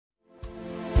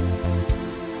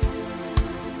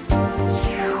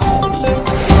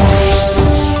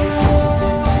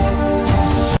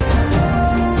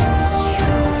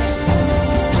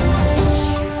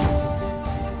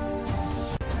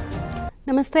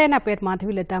నమస్తే, నా పేరు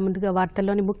మాధవిలత. ముందుగా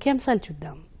వార్తల్లోని ముఖ్యాంశాలు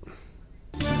చూద్దాం.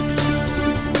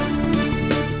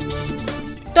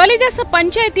 తొలిదశ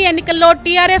పంచాయతీ ఎన్నికల్లో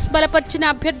టీఆర్ఎస్ బలపర్చిన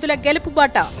అభ్యర్థుల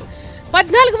గెలుపుబాట.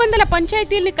 1400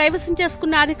 పంచాయతీల్ని కైవసం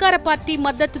చేసుకున్న అధికార పార్టీ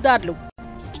మద్దతుదారులు.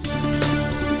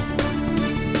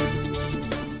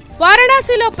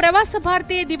 వారణాసిలో ప్రవాస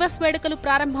భారతీయ దివస్ వేడుకలు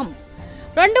ప్రారంభం.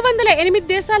 208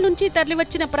 దేశాల నుంచి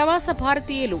తరలివచ్చిన ప్రవాస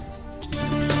భారతీయులు.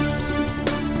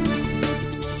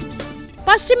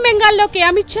 పశ్చిమ బెంగాల్లోకి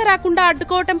అమిత్ షా రాకుండా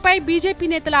అడ్డుకోవడంపై బీజేపీ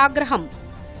నేతల ఆగ్రహం.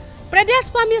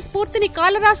 ప్రజాస్వామ్య స్ఫూర్తిని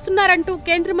కాలరాస్తున్నారంటూ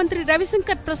కేంద్ర మంత్రి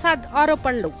రవిశంకర్ ప్రసాద్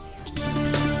ఆరోపణలు.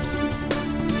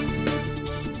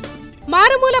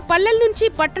 మారుమూల పల్లెల నుంచి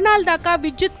పట్టణాల దాకా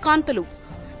విద్యుత్ కాంతులు.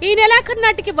 ఈ నెలాఖరు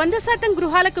నాటికి 100%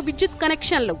 గృహాలకు విద్యుత్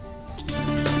కనెక్షన్లు.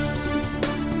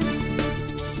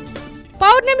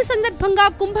 పౌర్ణమి సందర్భంగా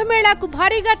కుంభమేళాకు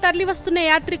భారీగా తరలివస్తున్న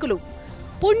యాత్రికులు.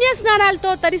 పుణ్య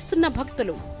స్నానాలతో తరిస్తున్న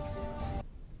భక్తులు.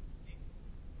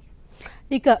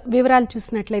 ఇక వివరాలు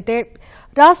చూసినట్లయితే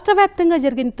రాష్ట్ర వ్యాప్తంగా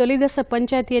జరిగిన తొలిదశ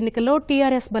పంచాయతీ ఎన్నికల్లో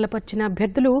టీఆర్ఎస్ బలపర్చిన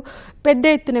అభ్యర్థులు పెద్ద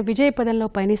ఎత్తున విజయ పదంలో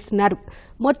పయనిస్తున్నారు.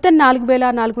 మొత్తం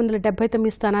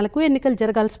 4479 స్థానాలకు ఎన్నికలు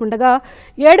జరగాల్సి ఉండగా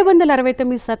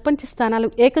 769 సర్పంచ్ స్థానాలు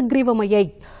ఏకగ్రీవమయ్యాయి.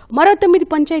 మరో 9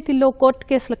 పంచాయతీల్లో కోర్టు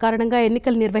కేసుల కారణంగా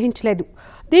ఎన్నికలు నిర్వహించలేదు.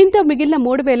 దీంతో మిగిలిన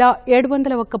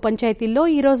 3701 పంచాయతీల్లో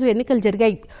ఈ రోజు ఎన్నికలు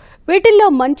జరిగాయి. వీటిల్లో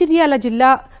మంచిర్యాల జిల్లా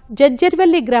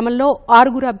జజ్జర్వెల్లి గ్రామంలో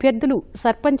 6 అభ్యర్థులు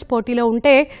సర్పంచ్ పోటీలో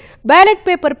ఉంటే బ్యాలెట్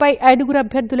పేపర్పై 5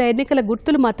 అభ్యర్థుల ఎన్నికల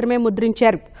గుర్తులు మాత్రమే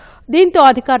ముద్రించారు. దీంతో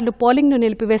అధికారులు పోలింగ్ను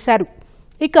నిలిపివేశారు.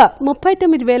 ఇక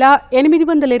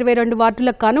 39,822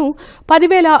 వార్డులకు గాను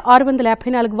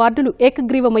 10,654 వార్డులు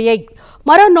ఏకగ్రీవమయ్యాయి.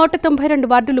 మరో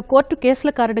 192 వార్డులు కోర్టు కేసుల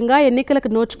కారణంగా ఎన్నికలకు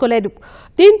నోచుకోలేదు.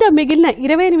 దీంతో మిగిలిన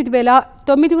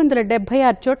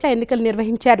 28,976 చోట్ల ఎన్నికలు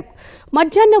నిర్వహించారు.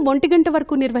 మధ్యాహ్నం 1 గంట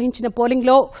వరకు నిర్వహించిన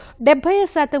పోలింగ్లో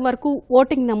 75% వరకు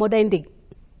ఓటింగ్ నమోదైంది.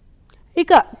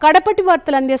 ఇక కడపటి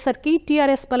వార్తలు అందేసరికి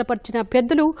టీఆర్ఎస్ బలపర్చిన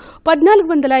అభ్యర్థులు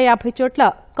 1450 చోట్ల,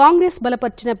 కాంగ్రెస్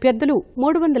బలపర్చిన అభ్యర్థులు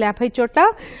 350 చోట్ల,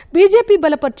 బీజేపీ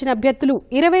బలపర్చిన అభ్యర్థులు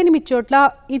 28 చోట్ల,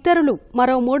 ఇతరులు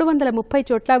మరో 330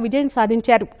 చోట్ల విజయం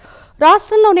సాధించారు.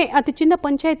 రాష్ట్రంలోనే అతి చిన్న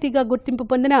పంచాయతీగా గుర్తింపు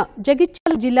పొందిన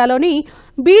జగిత్యాల జిల్లాలోని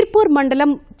బీర్పూర్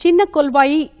మండలం చిన్న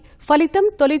కొల్వాయి ఫలితం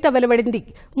తొలిత వెలువడింది.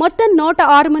 మొత్తం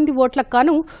 106 మంది ఓట్లకు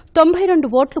గాను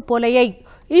 92 ఓట్లు పోలయ్యాయి.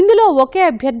 ఇందులో ఒకే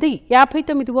అభ్యర్థి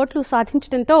 59 ఓట్లు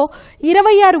సాధించడంతో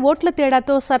 26 ఓట్ల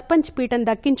తేడాతో సర్పంచ్ పీఠం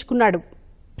దక్కించుకున్నాడు.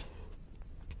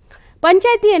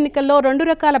 పంచాయతీ ఎన్నికల్లో 2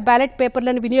 రకాల బ్యాలెట్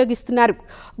పేపర్లను వినియోగిస్తున్నారు.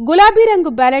 గులాబీ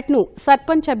రంగు బ్యాలెట్ను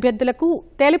సర్పంచ్ అభ్యర్థులకు,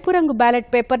 తెలుపు రంగు బ్యాలెట్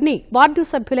పేపర్ని వార్డు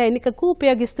సభ్యుల ఎన్నికకు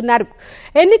ఉపయోగిస్తున్నారు.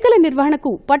 ఎన్నికల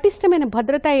నిర్వహణకు పటిష్టమైన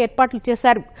భద్రతా ఏర్పాట్లు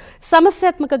చేశారు.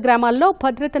 సమస్యాత్మక గ్రామాల్లో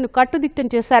భద్రతను కట్టుదిట్టం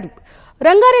చేశారు.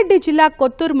 రంగారెడ్డి జిల్లా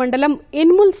కొత్తూరు మండలం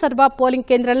ఇన్ముల్ సర్వా పోలింగ్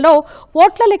కేంద్రంలో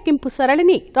ఓట్ల లెక్కింపు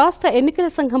సరళిని రాష్ట్ర ఎన్నికల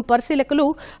సంఘం పరిశీలకులు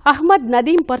అహ్మద్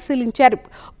నదీం పరిశీలించారు.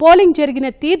 పోలింగ్ జరిగిన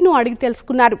తీరును అడిగి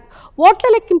తెలుసుకున్నారు. ఓట్ల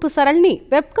లెక్కింపు సరళిని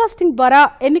వెబ్కాస్టింగ్ ద్వారా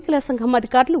ఎన్నికల సంఘం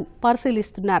అధికారులు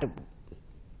పరిశీలిస్తున్నారు.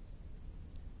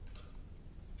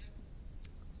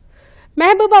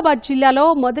 మహబూబాబాద్ జిల్లాలో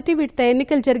మొదటి విడత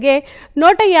ఎన్నికలు జరిగే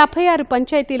 156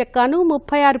 పంచాయతీలకు గాను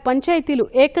 36 పంచాయతీలు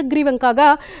ఏకగ్రీవం కాగా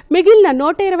మిగిలిన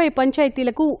 120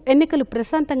 పంచాయతీలకు ఎన్నికలు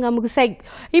ప్రశాంతంగా ముగిశాయి.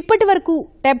 ఇప్పటి వరకు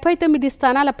 79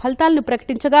 స్థానాల ఫలితాలను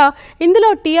ప్రకటించగా ఇందులో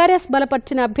టీఆర్ఎస్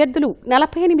బలపర్చిన అభ్యర్థులు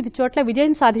 48 చోట్ల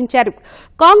విజయం సాధించారు.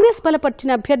 కాంగ్రెస్ బలపర్చిన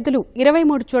అభ్యర్థులు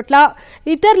 23 చోట్ల,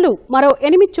 ఇతరులు మరో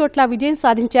 8 చోట్ల విజయం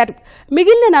సాధించారు.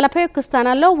 మిగిలిన 41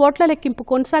 స్థానాల్లో ఓట్ల లెక్కింపు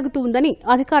కొనసాగుతూ ఉందని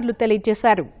అధికారులు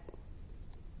తెలియజేశారు.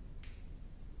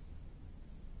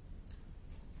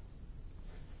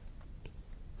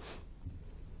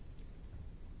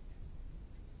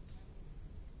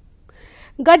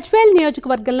 గజ్వేల్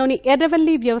నియోజకవర్గంలోని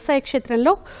ఎర్రవల్లి వ్యవసాయ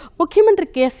క్షేత్రంలో ముఖ్యమంత్రి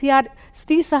కేసీఆర్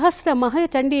శ్రీ సహస్ర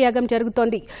మహాచండీ యాగం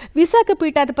జరుగుతోంది. విశాఖ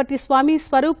పీఠాధిపతి స్వామి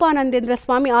స్వరూపానందేంద్ర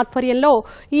స్వామి ఆధ్వర్యంలో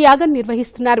ఈ యాగం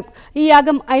నిర్వహిస్తున్నారు. ఈ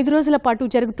యాగం 5 రోజుల పాటు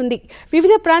జరుగుతుంది.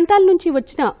 వివిధ ప్రాంతాల నుంచి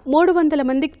వచ్చిన 300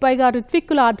 మందికి పైగా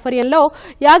ఋత్విక్కుల ఆధ్వర్యంలో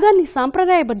యాగాన్ని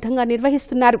సాంప్రదాయబద్ధంగా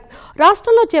నిర్వహిస్తున్నారు.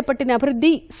 రాష్ట్రంలో చేపట్టిన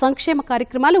అభివృద్ధి, సంక్షేమ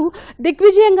కార్యక్రమాలు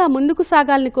దిగ్విజయంగా ముందుకు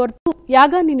సాగాలని కోరుతూ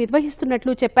యాగాన్ని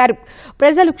నిర్వహిస్తున్నట్లు చెప్పారు.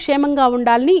 ప్రజలు క్షేమంగా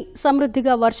ఉండాలని,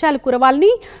 సమృద్ధిగా వర్షాలు కురవాలని,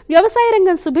 వ్యవసాయ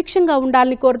రంగం సుభిక్షంగా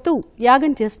ఉండాలని కోరుతూ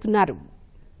యాగం చేస్తున్నారు.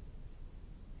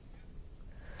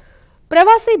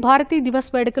 ప్రవాసీ భారతీ దివస్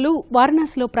వేడుకలు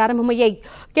వారణాసిలో ప్రారంభమయ్యాయి.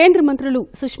 కేంద్ర మంత్రులు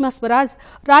సుష్మా స్వరాజ్,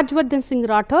 రాజ్వర్ధన్ సింగ్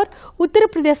రాఠోర్,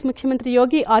 ఉత్తరప్రదేశ్ ముఖ్యమంత్రి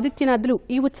యోగి ఆదిత్యనాథ్లు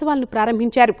ఈ ఉత్సవాలను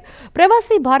ప్రారంభించారు.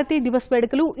 ప్రవాసీ భారతీ దివస్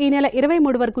వేడుకలు ఈ నెల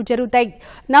 23 వరకు జరుగుతాయి.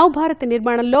 నవభారత్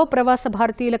నిర్మాణంలో ప్రవాస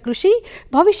భారతీయుల కృషి,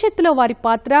 భవిష్యత్తులో వారి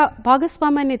పాత్ర,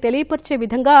 భాగస్వామ్యాన్ని తెలియపరిచే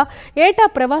విధంగా ఏటా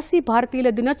ప్రవాసీ భారతీయుల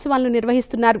దినోత్సవాలను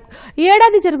నిర్వహిస్తున్నారు. ఈ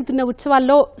ఏడాది జరుగుతున్న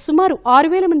ఉత్సవాల్లో సుమారు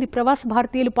 6,000 మంది ప్రవాస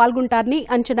భారతీయులు పాల్గొంటారని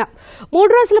అంచనా.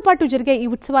 3 రోజుల పాటు జరిగే ఈ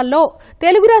ఉత్సవాల్లో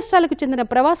తెలుగు రాష్ట్రాలకు చెందిన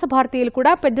ప్రవాస భారతీయులు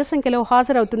కూడా పెద్ద సంఖ్యలో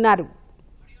హాజరవుతున్నారు.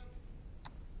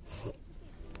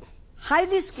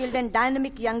 Highly skilled and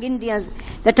dynamic young Indians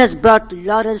that has brought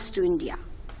laurels to India.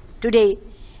 Today,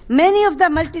 many of the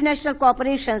multinational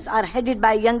corporations are headed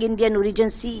by young Indian origin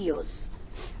CEOs.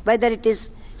 Whether it is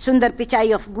Sundar Pichai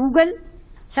of Google,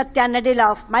 Satya Nadella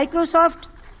of Microsoft,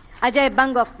 Ajay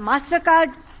Bang of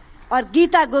MasterCard, or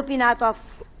Geeta Gopinath of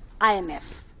IMF.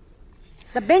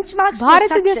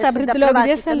 భారతదేశ అభివృద్ధిలో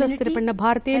విదేశాల్లో స్థిరపడిన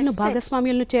భారతీయులను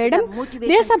భాగస్వామ్యులను చేయడం,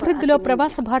 దేశ అభివృద్ధిలో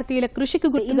ప్రవాస భారతీయుల కృషికి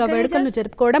గుర్తుగా వేడుకలను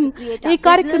జరుపుకోవడం ఈ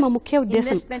కార్యక్రమం ముఖ్య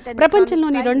ఉద్దేశం.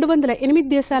 ప్రపంచంలోని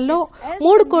 208 దేశాల్లో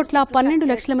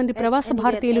 3,12,00,000 మంది ప్రవాస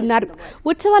భారతీయులున్నారు.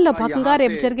 ఉత్సవాల్లో భాగంగా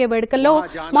రేపు జరిగే వేడుకల్లో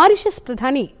మారిషస్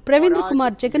ప్రధాని ప్రవీంద్ర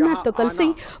కుమార్ జగన్నాథ్ తో కలిసి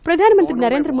ప్రధానమంత్రి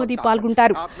నరేంద్ర మోదీ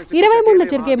పాల్గొంటారు. 23లో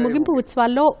జరిగే ముగింపు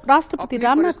ఉత్సవాల్లో రాష్ట్రపతి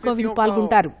రామ్నాథ్ కోవింద్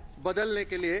పాల్గొంటారు.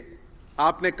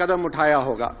 आपने कदम उठाया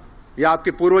होगा या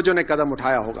आपके पूर्वजों ने कदम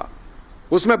उठाया होगा,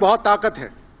 उसमें बहुत ताकत है.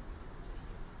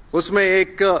 उसमें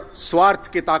एक स्वार्थ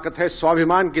की ताकत है,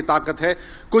 स्वाभिमान की ताकत है,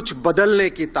 कुछ बदलने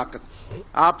की ताकत.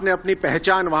 आपने अपनी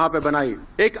पहचान वहां पे बनाई,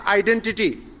 एक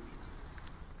आइडेंटिटी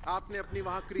आपने अपनी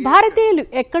वहां क्रिएट. భారతీయులు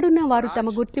ఎక్కడున్నా వారు తమ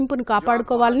గుర్తింపును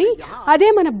కాపాడుకోవాలని, అదే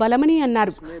మన బలమని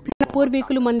అన్నారు. మన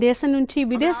పూర్వీకులు మన దేశం నుంచి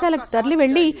విదేశాలకు తరలి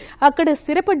వెళ్లి అక్కడ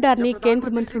స్థిరపడ్డారని కేంద్ర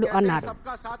మంత్రులు అన్నారు.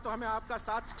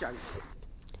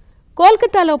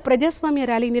 కోల్కతాలో ప్రజాస్వామ్య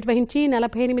ర్యాలీ నిర్వహించి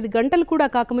 48 గంటలు కూడా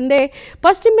కాకముందే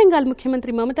పశ్చిమ బెంగాల్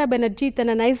ముఖ్యమంత్రి మమతా బెనర్జీ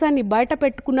తన నైజాన్ని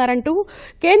బయటపెట్టుకున్నారంటూ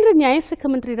కేంద్ర న్యాయశాఖ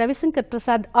మంత్రి రవిశంకర్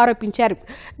ప్రసాద్ ఆరోపించారు.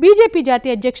 బీజేపీ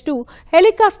జాతీయ అధ్యక్షుడు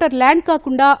హెలికాప్టర్ ల్యాండ్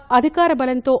కాకుండా అధికార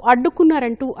బలంతో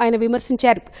అడ్డుకున్నారంటూ ఆయన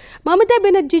విమర్శించారు. మమతా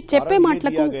బెనర్జీ చెప్పే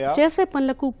మాటలకు చేసే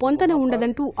పనులకు పొంతన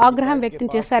ఉండదంటూ ఆగ్రహం వ్యక్తం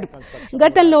చేశారు.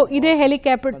 గతంలో ఇదే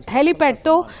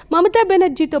హెలిప్యాడ్తో మమతా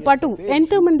బెనర్జీతో పాటు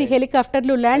ఎంతో మంది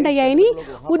హెలికాప్టర్లు ల్యాండ్ అయ్యాయని,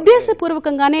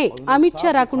 ఉద్దేశపూర్వకంగానే అమిత్ షా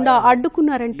రాకుండా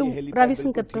అడ్డుకున్నారంటూ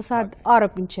రవిశంకర్ ప్రసాద్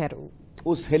ఆరోపించారు.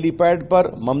 उस हेलीपैड पर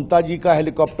ममता जी का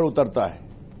हेलीकॉप्टर उतरता है,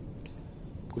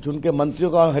 कुछ उनके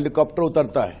मंत्रियों का हेलीकॉप्टर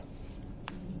उतरता है,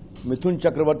 मिथुन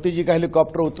चक्रवर्ती जी का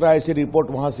हेलीकॉप्टर उतरा है, ऐसी रिपोर्ट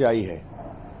वहां से आई है.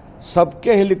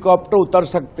 सबके हेलीकॉप्टर उतर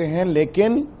सकते हैं,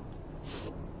 लेकिन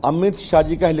अमित शाह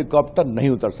जी का हेलीकॉप्टर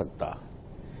नहीं उतर सकता.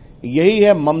 यही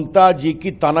है ममता जी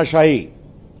की तानाशाही,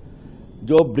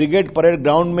 जो ब्रिगेड परेड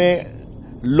ग्राउंड में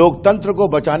लोकतंत्र को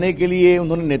बचाने के लिए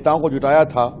उन्होंने नेताओं को जुटाया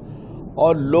था,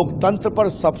 और लोकतंत्र पर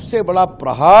सबसे बड़ा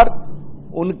प्रहार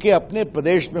उनके अपने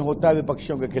प्रदेश में होता है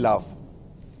विपक्षियों के खिलाफ.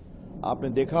 आपने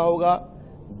देखा होगा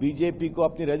बीजेपी को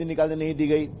अपनी रैली निकालने नहीं दी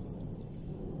गई,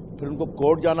 फिर उनको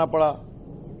कोर्ट जाना पड़ा.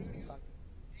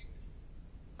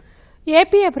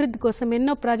 ఏపీ అభివృద్ధి కోసం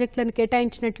ఎన్నో ప్రాజెక్టులను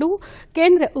కేటాయించినట్లు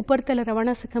కేంద్ర ఉపరితల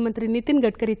రవాణా శాఖ మంత్రి నితిన్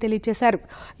గడ్కరీ తెలియజేశారు.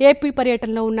 ఏపీ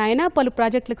పర్యటనలో ఉన్న ఆయన పలు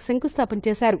ప్రాజెక్టులకు శంకుస్థాపన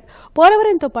చేశారు.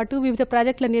 పోలవరంతో పాటు వివిధ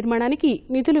ప్రాజెక్టుల నిర్మాణానికి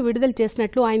నిధులు విడుదల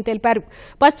చేసినట్లు ఆయన తెలిపారు.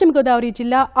 పశ్చిమ గోదావరి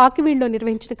జిల్లా ఆకివీడ్లో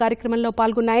నిర్వహించిన కార్యక్రమంలో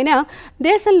పాల్గొన్న ఆయన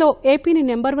దేశంలో ఏపీని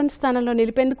నెంబర్ 1 స్థానంలో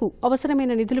నిలిపేందుకు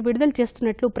అవసరమైన నిధులు విడుదల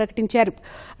చేస్తున్నట్లు ప్రకటించారు.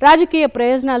 రాజకీయ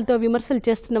ప్రయోజనాలతో విమర్శలు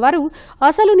చేస్తున్న వారు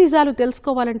అసలు నిజాలు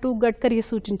తెలుసుకోవాలంటూ గడ్కరీ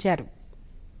సూచించారు.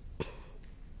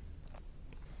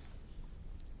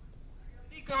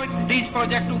 This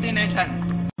project to the nation.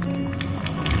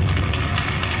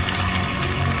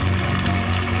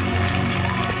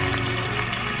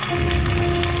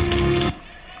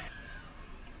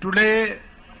 Today,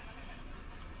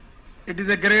 it is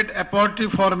a great opportunity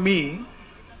for me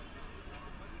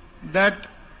that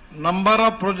number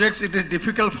of projects it is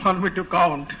difficult for me to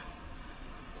count,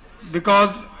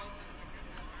 because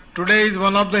today is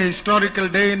one of the historical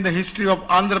day in the history of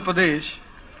Andhra Pradesh,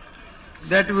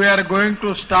 that we are going to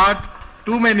start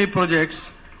too many projects,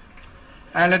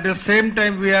 and at the same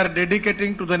time we are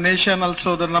dedicating to the nation also.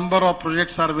 The number of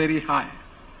projects are very high.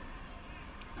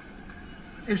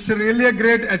 It's really a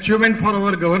great achievement for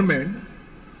our government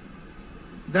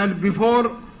that before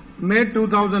May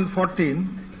 2014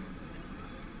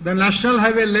 the national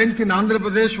highway length in Andhra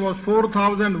Pradesh was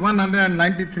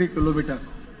 4,193 kilometers.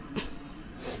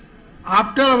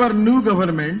 After our new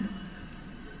government,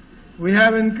 we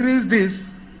have increased this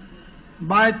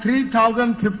by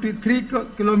 3,053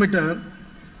 kilometers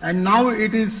and now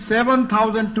it is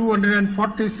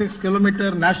 7,246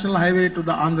 kilometer national highway to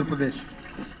the Andhra Pradesh.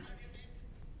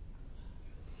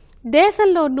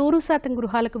 దేశంలో 100%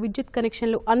 గృహాలకు విద్యుత్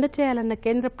కనెక్షన్లు అందజేయాలన్న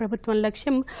కేంద్ర ప్రభుత్వం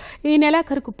లక్ష్యం ఈ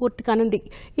నెలాఖరుకు పూర్తి కానుంది.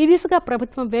 ఈ దిశగా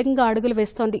ప్రభుత్వం వేగంగా అడుగులు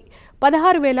వేస్తోంది.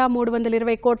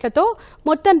 16,320 కోట్లతో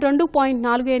మొత్తం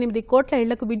 2.48 కోట్ల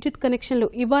ఇళ్లకు విద్యుత్ కనెక్షన్లు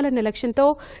ఇవ్వాలన్న లక్ష్యంతో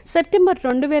సెప్టెంబర్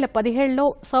 2017లో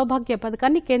సౌభాగ్య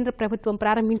పథకాన్ని కేంద్ర ప్రభుత్వం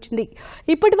ప్రారంభించింది.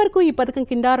 ఇప్పటి వరకు ఈ పథకం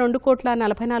కింద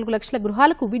 2,44 లక్షల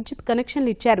గృహాలకు విద్యుత్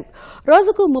కనెక్షన్లు ఇచ్చారు.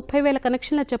 రోజుకు 30,000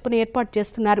 కనెక్షన్ల చొప్పున ఏర్పాటు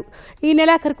చేస్తున్నారు. ఈ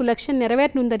నెలాఖరుకు లక్ష్యం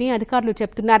నెరవేరనుందని అధికారులు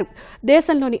చెబుతున్నారు.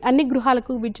 దేశంలోని అన్ని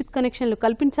గృహాలకు విద్యుత్ కనెక్షన్లు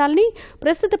కల్పించాలని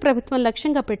ప్రస్తుత ప్రభుత్వం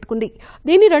లక్ష్యంగా పెట్టుకుంది.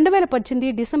 దీన్ని 2018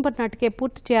 డిసెంబర్ నాటికే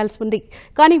పూర్తి చేయాల్సి ఉంది.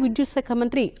 కానీ విద్యుత్ శాఖ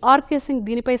మంత్రి ఆర్కే సింగ్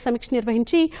దీనిపై సమీక్ష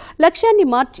నిర్వహించి లక్ష్యాన్ని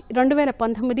మార్చి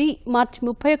 2019 మార్చి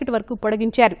 31 వరకు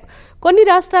పొడిగించారు. కొన్ని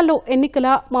రాష్ట్రాల్లో ఎన్నికల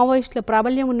మావోయిస్టుల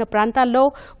ప్రాబల్యం ఉన్న ప్రాంతాల్లో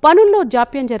పనుల్లో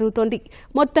జాప్యం జరుగుతోంది.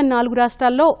 మొత్తం 4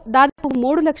 రాష్ట్రాల్లో దాదాపు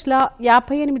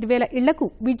 3,58,000 ఇళ్లకు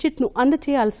విద్యుత్ను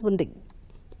అందజేయాల్సి ఉంది.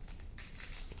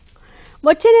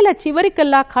 వచ్చే నెల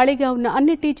చివరికల్లా ఖాళీగా ఉన్న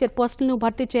అన్ని టీచర్ పోస్టులను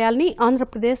భర్తీ చేయాలని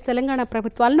ఆంధ్రప్రదేశ్, తెలంగాణ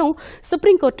ప్రభుత్వాలను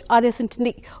సుప్రీంకోర్టు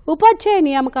ఆదేశించింది. ఉపాధ్యాయ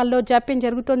నియామకాల్లో జాప్యం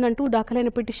జరుగుతోందంటూ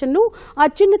దాఖలైన పిటిషన్ను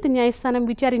అత్యున్నత న్యాయస్థానం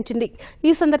విచారించింది.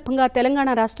 ఈ సందర్భంగా తెలంగాణ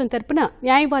రాష్ట్రం తరపున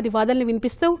న్యాయవాది వాదనలు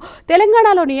వినిపిస్తూ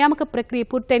తెలంగాణలో నియామక ప్రక్రియ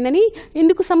పూర్తయిందని,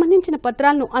 ఇందుకు సంబంధించిన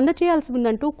పత్రాలను అందజేయాల్సి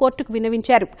ఉందంటూ కోర్టుకు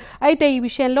విన్నవించారు. అయితే ఈ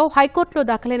విషయంలో హైకోర్టులో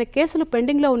దాఖలైన కేసులు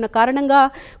పెండింగ్లో ఉన్న కారణంగా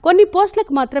కొన్ని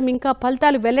పోస్టులకు మాత్రం ఇంకా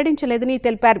ఫలితాలు వెల్లడించలేదని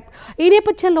తెలిపారు. ఈ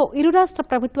నేపథ్యంలో ఇరు రాష్ట్ర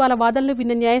ప్రభుత్వాల వాదనలు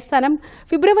విన్న న్యాయస్థానం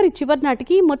ఫిబ్రవరి చివరి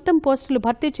నాటికి మొత్తం పోస్టులు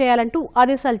భర్తీ చేయాలంటూ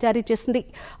ఆదేశాలు జారీ చేసింది.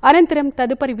 అనంతరం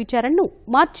తదుపరి విచారణను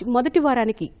మార్చి మొదటి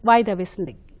వారానికి వాయిదా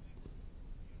వేసింది.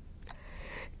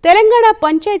 తెలంగాణ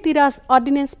పంచాయతీరాజ్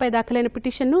ఆర్డినెన్స్పై దాఖలైన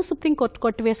పిటిషన్ను సుప్రీంకోర్టు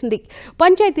కొట్టివేసింది.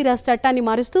 పంచాయతీరాజ్ చట్టాన్ని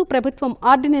మారుస్తూ ప్రభుత్వం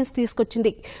ఆర్డినెన్స్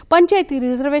తీసుకొచ్చింది. పంచాయతీ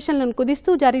రిజర్వేషన్లను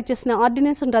కుదిస్తూ జారీ చేసిన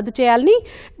ఆర్డినెన్స్ను రద్దు చేయాలని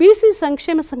బీసీ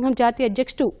సంక్షేమ సంఘం జాతీయ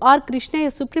అధ్యక్షుడు ఆర్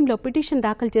కృష్ణయ్య సుప్రీంలో పిటిషన్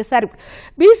దాఖలు చేశారు.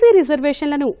 బీసీ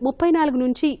రిజర్వేషన్లను 34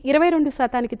 నుంచి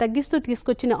 22% తగ్గిస్తూ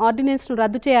తీసుకొచ్చిన ఆర్డినెన్స్ను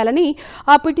రద్దు చేయాలని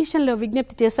ఆ పిటిషన్లో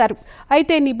విజ్ఞప్తి చేశారు.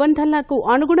 అయితే నిబంధనలకు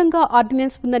అనుగుణంగా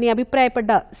ఆర్డినెన్స్ ఉందని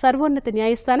అభిప్రాయపడ్డ సర్వోన్నత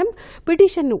న్యాయస్థానం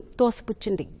పిటిషన్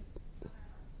తోసిపుచ్చింది.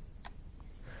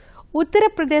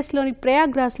 ఉత్తరప్రదేశ్లోని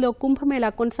ప్రయాగ్రాజ్లో కుంభమేళా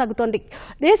కొనసాగుతోంది.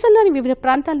 దేశంలోని వివిధ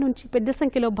ప్రాంతాల నుంచి పెద్ద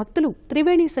సంఖ్యలో భక్తులు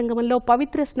త్రివేణి సంగమంలో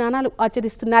పవిత్ర స్నానాలు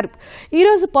ఆచరిస్తున్నారు. ఈ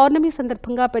రోజు పౌర్ణమి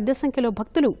సందర్భంగా పెద్ద సంఖ్యలో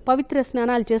భక్తులు పవిత్ర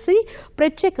స్నానాలు చేసి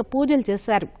ప్రత్యేక పూజలు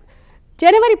చేశారు.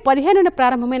 జనవరి 15న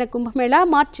ప్రారంభమైన కుంభమేళా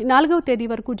మార్చి 4వ తేదీ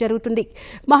వరకు జరుగుతుంది.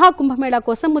 మహాకుంభమేళా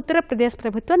కోసం ఉత్తరప్రదేశ్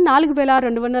ప్రభుత్వం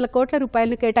 4,200 కోట్ల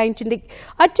రూపాయలను కేటాయించింది.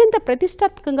 అత్యంత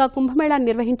ప్రతిష్టాత్మకంగా కుంభమేళాను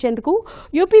నిర్వహించేందుకు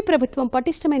యూపీ ప్రభుత్వం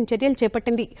పటిష్టమైన చర్యలు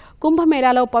చేపట్టింది.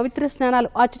 కుంభమేళాలో పవిత్ర స్నానాలు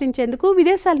ఆచరించేందుకు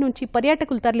విదేశాల నుంచి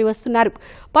పర్యాటకులు తరలివస్తున్నారు.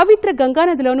 పవిత్ర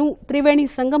గంగానదిలోనూ త్రివేణి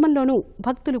సంగమంలోనూ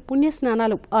భక్తులు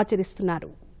పుణ్యస్నానాలు ఆచరిస్తున్నారు.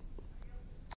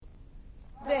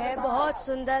 है बहुत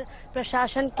सुंदर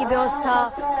प्रशासन की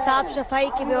व्यवस्था, साफ सफाई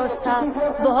की व्यवस्था,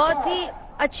 बहुत ही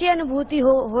अच्छी अनुभूति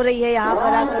हो रही है। यहाँ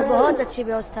पर आकर बहुत अच्छी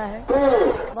व्यवस्था है,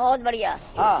 बहुत बढ़िया,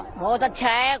 बहुत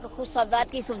अच्छा है। कुछ सब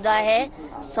बात की सुविधा है,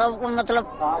 सब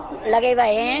मतलब लगे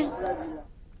हुए हैं।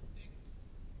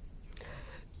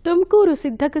 తుమ్కూరు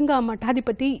సిద్ధగంగా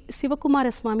మఠాధిపతి శివకుమార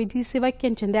స్వామీజీ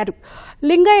శివైక్యం చెందారు.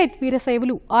 లింగాయత్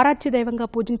వీరశైవులు ఆరాధ్య దైవంగా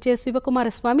పూజించే శివకుమార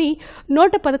స్వామి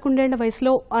 111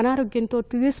 వయసులో అనారోగ్యంతో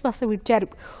తుదిశ్వాస విడిచారు.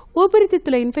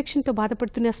 ఊపిరితిత్తుల ఇన్ఫెక్షన్తో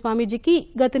బాధపడుతున్న స్వామీజీకి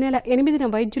గత నెల 8న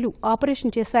వైద్యులు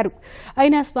ఆపరేషన్ చేశారు.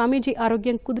 అయినా స్వామీజీ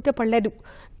ఆరోగ్యం కుదుట పడలేదు.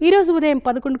 ఈ రోజు ఉదయం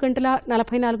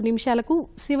 11:44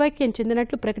 శివైక్యం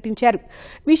చెందినట్లు ప్రకటించారు.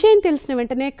 విషయం తెలిసిన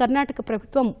వెంటనే కర్ణాటక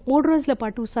ప్రభుత్వం 3 రోజుల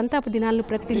పాటు సంతాప దినాలను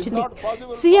ప్రకటించింది.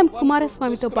 సీఎం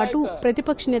కుమారస్వామితో పాటు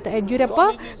ప్రతిపక్ష నేత యడ్యూరప్ప,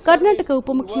 కర్ణాటక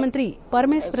ఉప ముఖ్యమంత్రి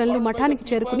పరమేశ్వరన్లు మఠానికి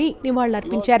చేరుకుని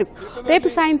నివాళులర్పించారు. రేపు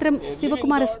సాయంత్రం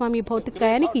శివకుమారస్వామి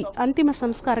భౌతికాయానికి అంతిమ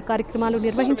సంస్కార కార్యక్రమాలు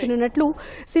నిర్వహించనున్నట్లు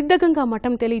సిద్ధగంగా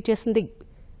మఠం తెలియజేసింది.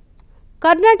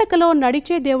 కర్ణాటకలో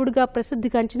నడిచే దేవుడుగా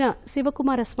ప్రసిద్ధిగాంచిన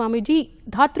శివకుమార స్వామీజీ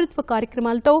ధాతృత్వ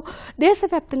కార్యక్రమాలతో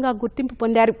దేశవ్యాప్తంగా గుర్తింపు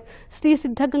పొందారు. శ్రీ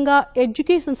సిద్ధగంగా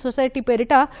ఎడ్యుకేషన్ సొసైటీ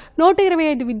పేరిట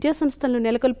 125 విద్యాసంస్థలను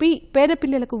నెలకొల్పి పేద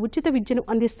పిల్లలకు ఉచిత విద్యను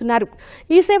అందిస్తున్నారు.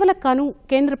 ఈ సేవలకు గాను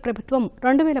కేంద్ర ప్రభుత్వం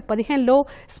 2015లో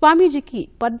స్వామీజీకి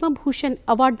పద్మభూషణ్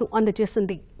అవార్డును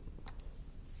అందజేసింది.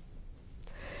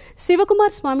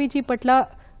 శివకుమార్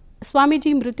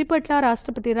స్వామీజీ మృతి పట్ల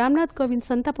రాష్ట్రపతి రామ్నాథ్ కోవింద్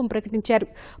సంతాపం ప్రకటించారు.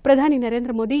 ప్రధాని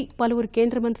నరేంద్ర మోదీ, పలువురు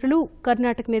కేంద్ర మంత్రులు,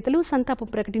 కర్ణాటక నేతలు సంతాపం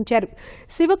ప్రకటించారు.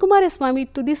 శివకుమార స్వామి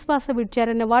తుదిశ్వాస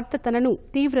విడిచారన్న వార్త తనను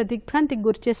తీవ్ర దిగ్భ్రాంతికి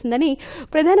గురిచేసిందని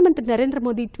ప్రధానమంత్రి నరేంద్ర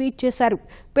మోదీ ట్వీట్ చేశారు.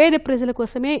 పేద ప్రజల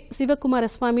కోసమే శివకుమార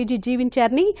స్వామీజీ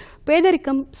జీవించారని,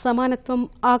 పేదరికం, సమానత్వం,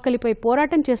 ఆకలిపై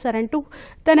పోరాటం చేశారంటూ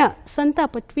తన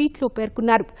సంతాప ట్వీట్లో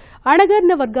పేర్కొన్నారు.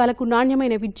 అణగారిన వర్గాలకు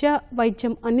నాణ్యమైన విద్య,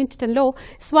 వైద్యం అందించడంలో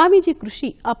స్వామీజీ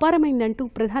కృషి అపారమైందంటూ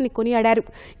ప్రధాని కొనియాడారు.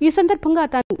 ఈ సందర్భంగా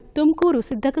తాను తుమ్కూరు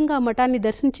సిద్ధగంగా మఠాన్ని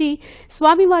దర్శించి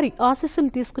స్వామివారి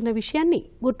ఆశీస్సులు తీసుకున్న విషయాన్ని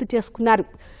గుర్తు చేసుకున్నారు.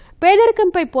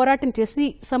 పేదరికంపై పోరాటం చేసి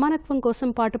సమానత్వం కోసం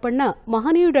పాటుపడిన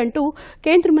మహనీయుడంటూ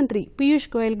కేంద్ర మంత్రి పీయూష్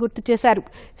గోయల్ గుర్తు చేశారు.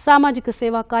 సామాజిక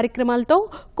సేవా కార్యక్రమాలతో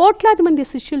కోట్లాది మంది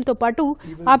శిష్యులతో పాటు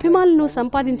అభిమానులను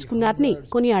సంపాదించుకున్నారని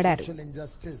కొనియాడారు.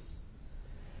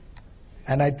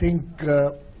 And I think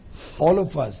all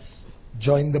of us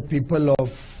join the people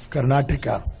of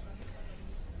Karnataka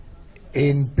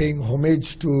in paying homage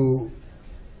to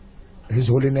His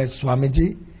Holiness Swamiji,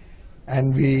 and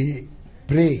we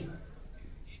pray.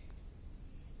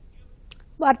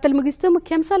 వార్తలు ముగిస్తూ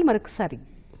ముఖ్యాంశాలు మరొకసారి.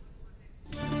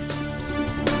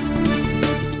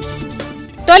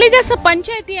 తొలిదశ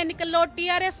పంచాయతీ ఎన్నికల్లో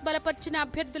టీఆర్ఎస్ బలపర్చిన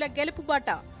అభ్యర్థుల గెలుపుబాట.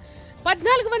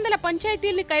 1400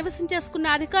 పంచాయతీల్ని కైవసం చేసుకున్న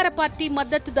అధికార పార్టీ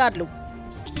మద్దతుదారులు.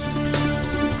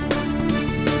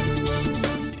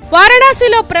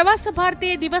 వారణాసిలో ప్రవాస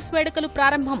భారతీయ దివస్ వేడుకలు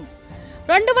ప్రారంభం.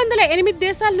 208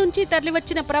 దేశాల నుంచి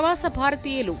తరలివచ్చిన ప్రవాస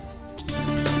భారతీయులు.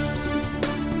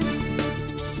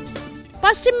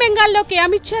 పశ్చిమ బెంగాల్లోకి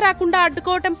అమిత్ షా రాకుండా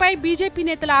అడ్డుకోవడంపై బీజేపీ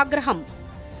నేతల ఆగ్రహం.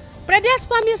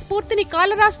 ప్రజాస్వామ్య స్ఫూర్తిని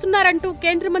కాలరాస్తున్నారంటూ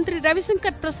కేంద్ర మంత్రి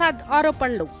రవిశంకర్ ప్రసాద్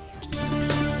ఆరోపణలు.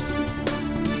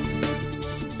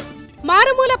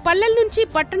 మారుమూల పల్లెల నుంచి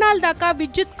పట్టణాల దాకా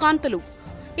విద్యుత్ కాంతులు.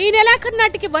 ఈ నెలాఖరు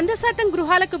నాటికి 100%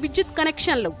 గృహాలకు విద్యుత్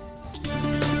కనెక్షన్లు.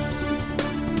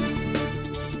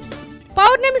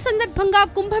 పౌర్ణమి సందర్భంగా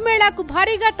కుంభమేళాకు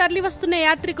భారీగా తరలివస్తున్న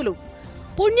యాత్రికులు.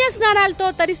 పుణ్య స్నానాలతో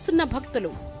తరిస్తున్న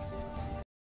భక్తులు.